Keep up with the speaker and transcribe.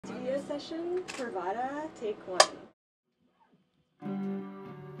session, Pravada, take one.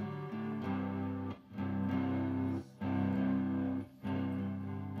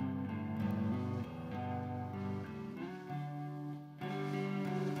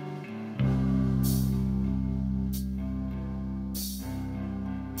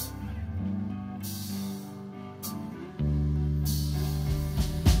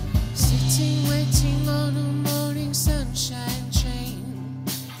 Sitting, waiting on a morning sunshine train.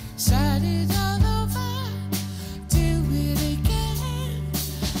 Started all over, do it again.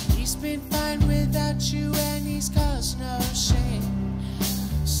 He's been fine without you and he's caused no shame.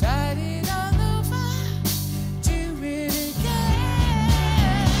 Started all over, do it again.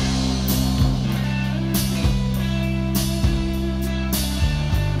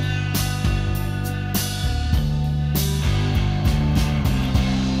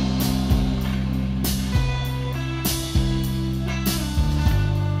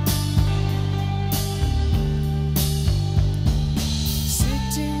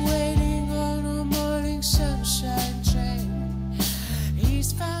 Sitting, waiting on a morning sunshine train.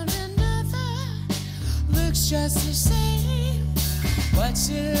 He's found another, looks just the same. What's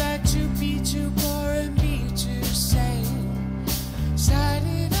it like to be too poor and be too sane?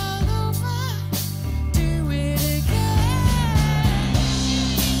 Started all over, do it again.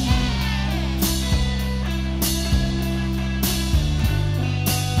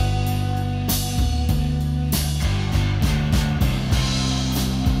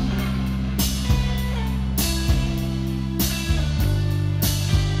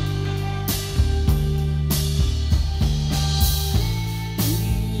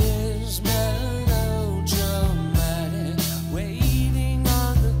 He is melodramatic, waiting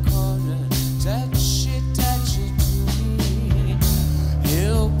on the corner. Touch it to me.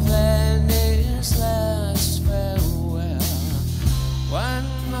 He'll plan his last farewell one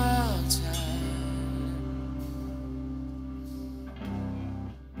more time.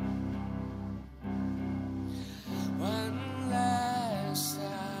 One last time.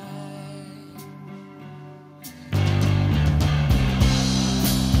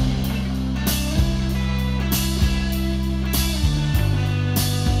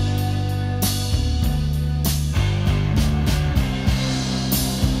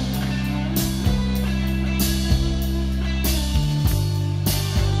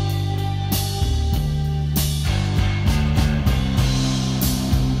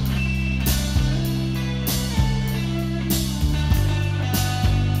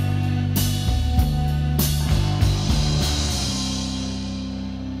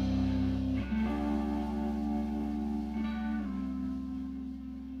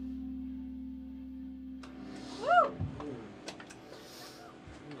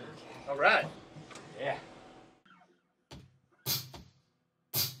 All right. Yeah.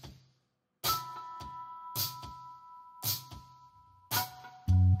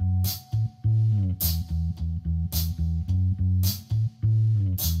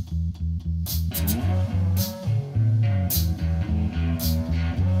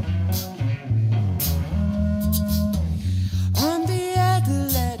 On the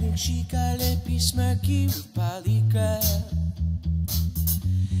Atlantic, she got lippy, smirky with polygraph.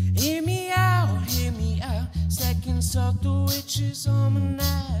 Hear me out, said consult the witch's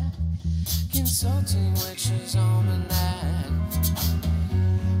almanac. Consulting witch's almanac.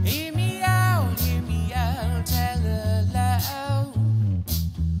 Hear me out, tell her loud.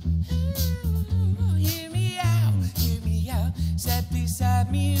 Hear me out, said please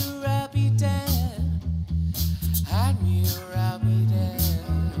hide me or I'll be dead. Hide me or I'll be dead.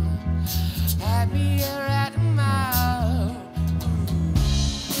 Hide me or I'm out.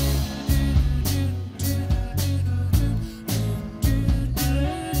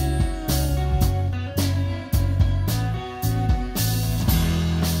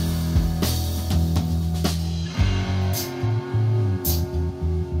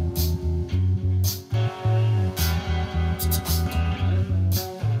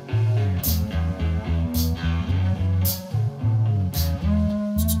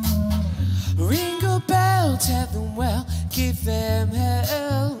 Ring a bell, tell them well, give them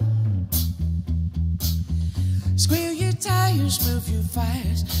hell. Squeal your tires, move your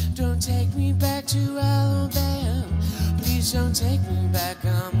fires. Don't take me back to Alabama. Please don't take me back,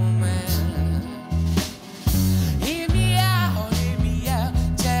 I'm a man. Hear me out,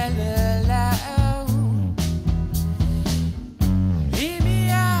 tell her loud. Hear me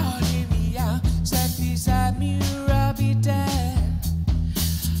out, say please hide me or I'll be dead.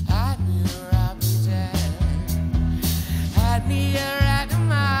 Hide me or I'll be dead. Hide me or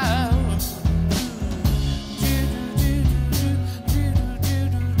I'm out.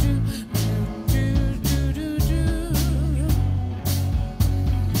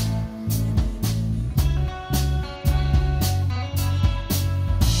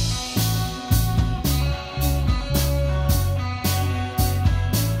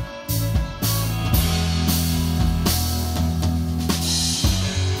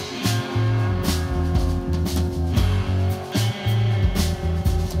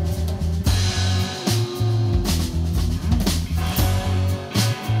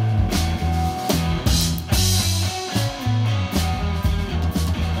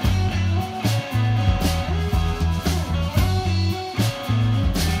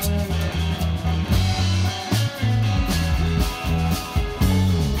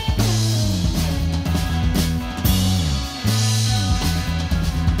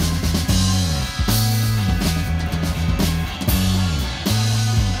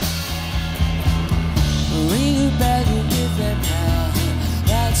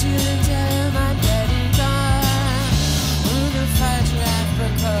 to and tell him I'm dead and gone. Who the fight you have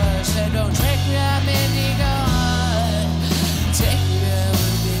because they don't take me, I'm ending gone. Take me, I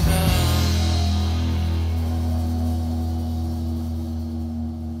will be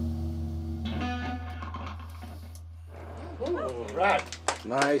gone. All right.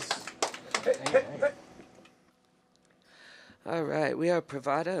 Nice. All right, we are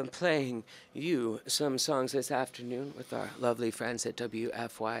Pravada and playing you some songs this afternoon with our lovely friends at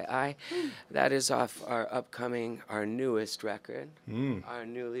WFYI. That is off our newest record, our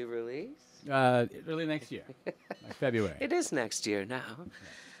newly released. Early next year, like February. It is next year now.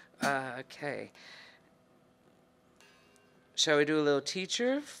 Okay. Shall we do a little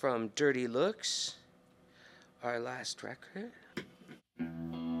Teacher from Dirty Looks, our last record?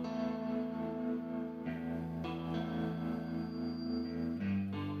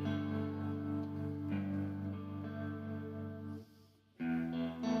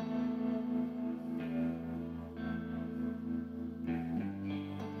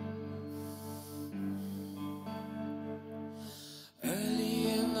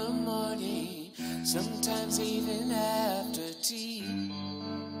 Sometimes even after tea,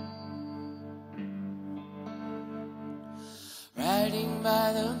 riding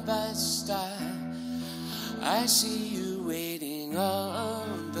by the bus stop, I see you waiting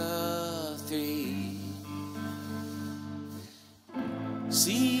on the 3.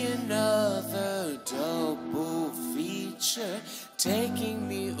 See another double feature taking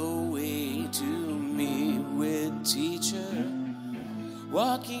me away to meet with teacher.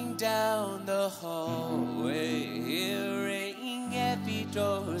 Walking down the hallway, hearing every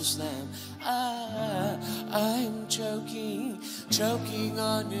door slam. I'm choking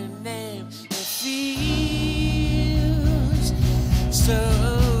on your name. It feels so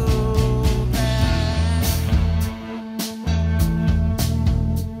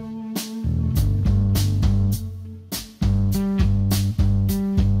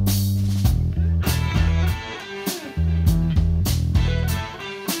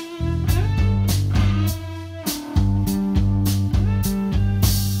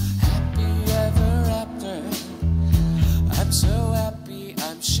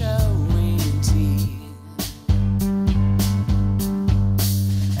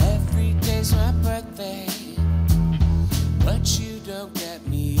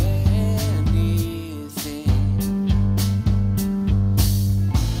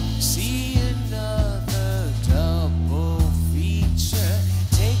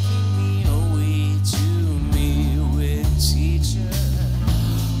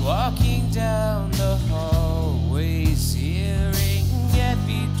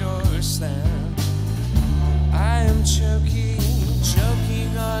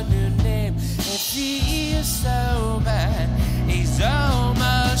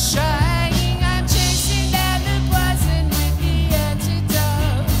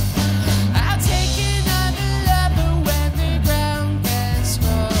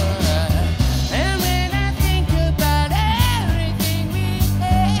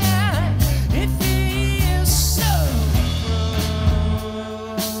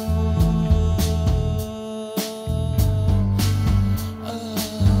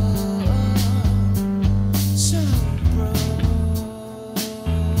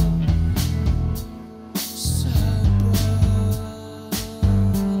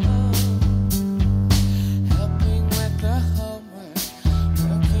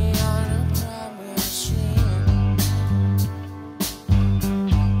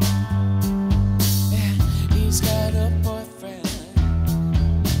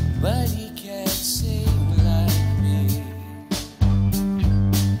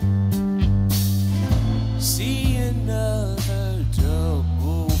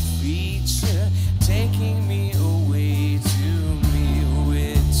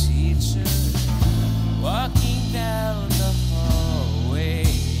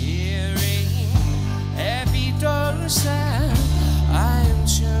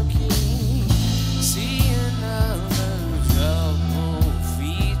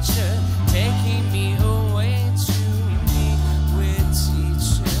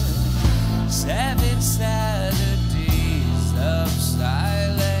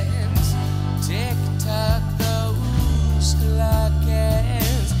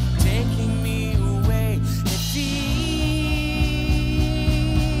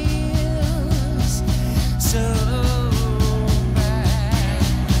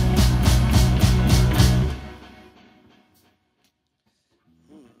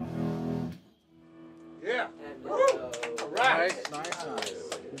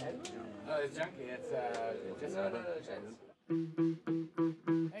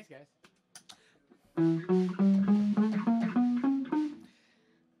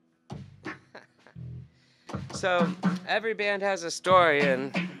So, every band has a story,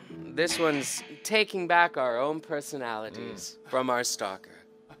 and this one's taking back our own personalities from our stalker.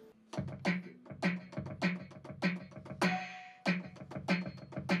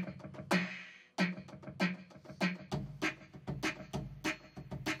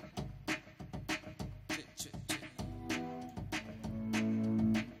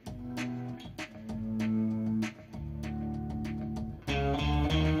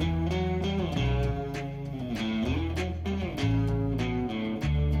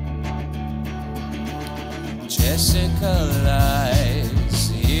 Jessica lies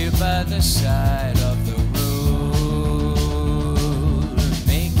here by the side of the road,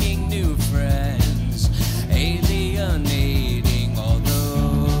 making new friends, alienating all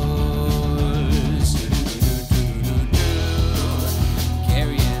those.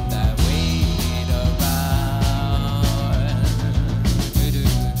 Carrying that weight around.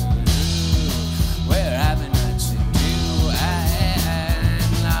 We're having much to do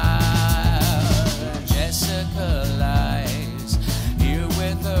and loud. Jessica lies here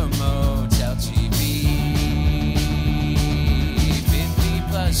with her Motel TV. 50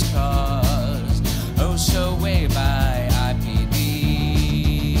 plus cars, oh so way by IPD.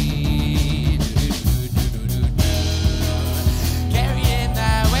 Carrying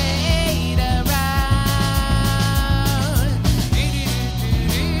that weight around.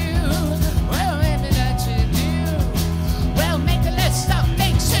 Well, maybe that you do. Well, make a list of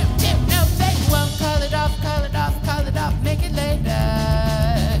things to do. No, they won't call it off, call it off, call it off, make it later.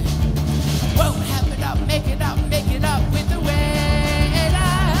 Won't have it up, make it up with the waiter.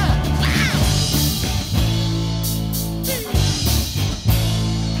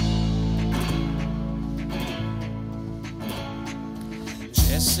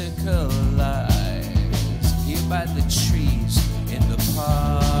 Jessica lies here by the trees in the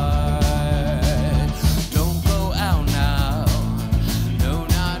park. Don't go out now, no,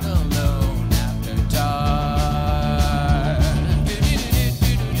 not alone after dark.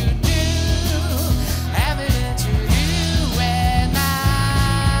 Having it to do and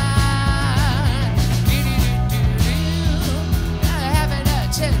having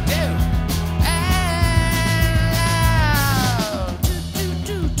it to do.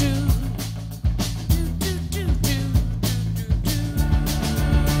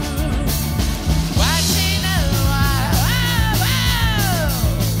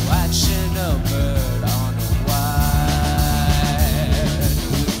 Watching a bird on a wire,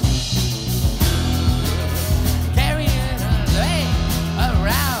 carrying a leg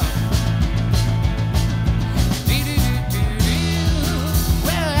around.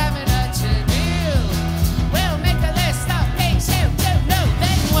 Well, having a to do. Well, make a list of things you don't know.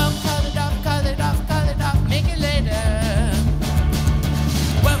 Then won't call it off, call it off, call it off, make it later.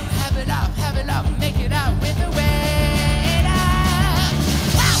 Won't have it off, make it out with the waiter.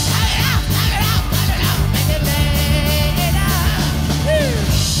 Well, have it off, make it later.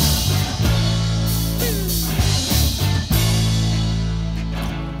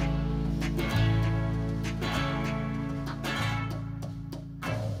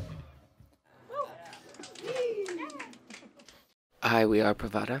 Woo. Hi, we are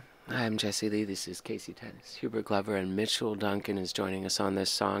Pravada. I'm Jesse Lee. This is Casey Tennis. Hubert Glover and Mitchell Duncan is joining us on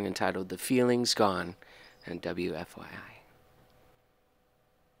this song entitled The Feeling's Gone and WFYI.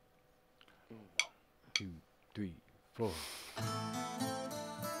 2, 3, 4.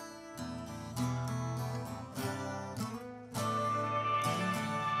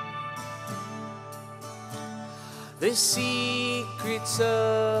 The secrets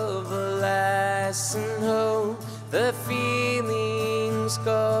of a lasting hope, the feeling's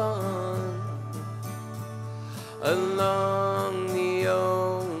gone. Along the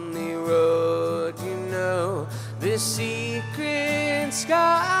only road you know, the secret's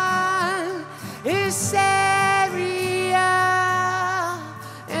gone. Hysteria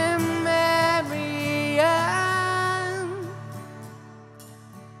and Marianne.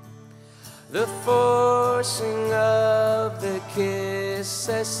 The forcing of the kiss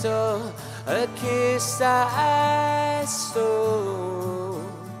I stole, a kiss I stole.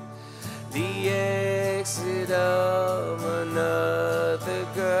 The exit of another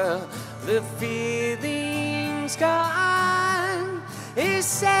girl, the feeling's gone.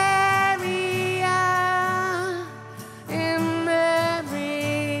 Hysteria in America.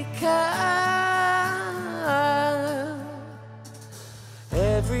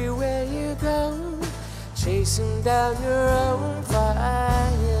 Everywhere you go, chasing down your own fire.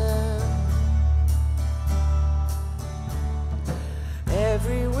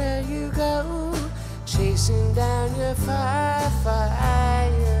 Everywhere you go, chasing down your fire.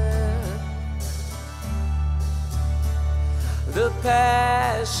 The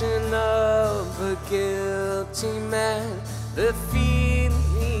passion of a guilty man, the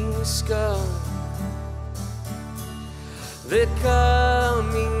feelings gone, the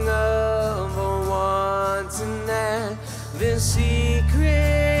coming of a wanton man, the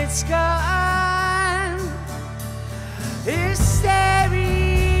secret's gone.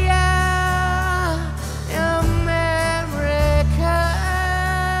 Hysteria, America.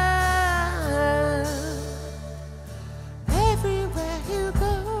 Everywhere you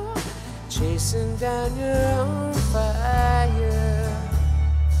go, chasing down your own fire.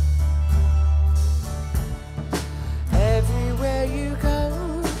 Everywhere you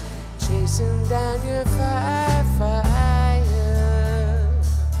go, chasing down your fire.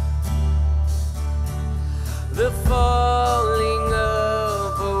 The falling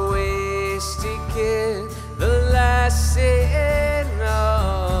of a wasted kid, the last sitting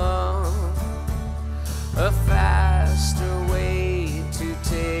on a faster way to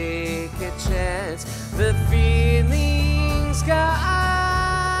take a chance. The feelings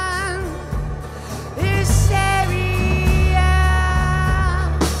gone. Hysteria,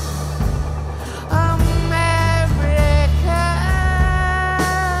 America.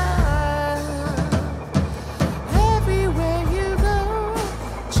 Everywhere you go,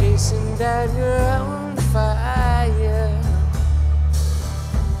 chasing down your own fire.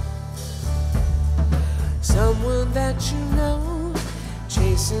 Someone that you know,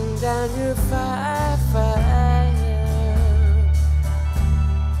 chasing down your fire.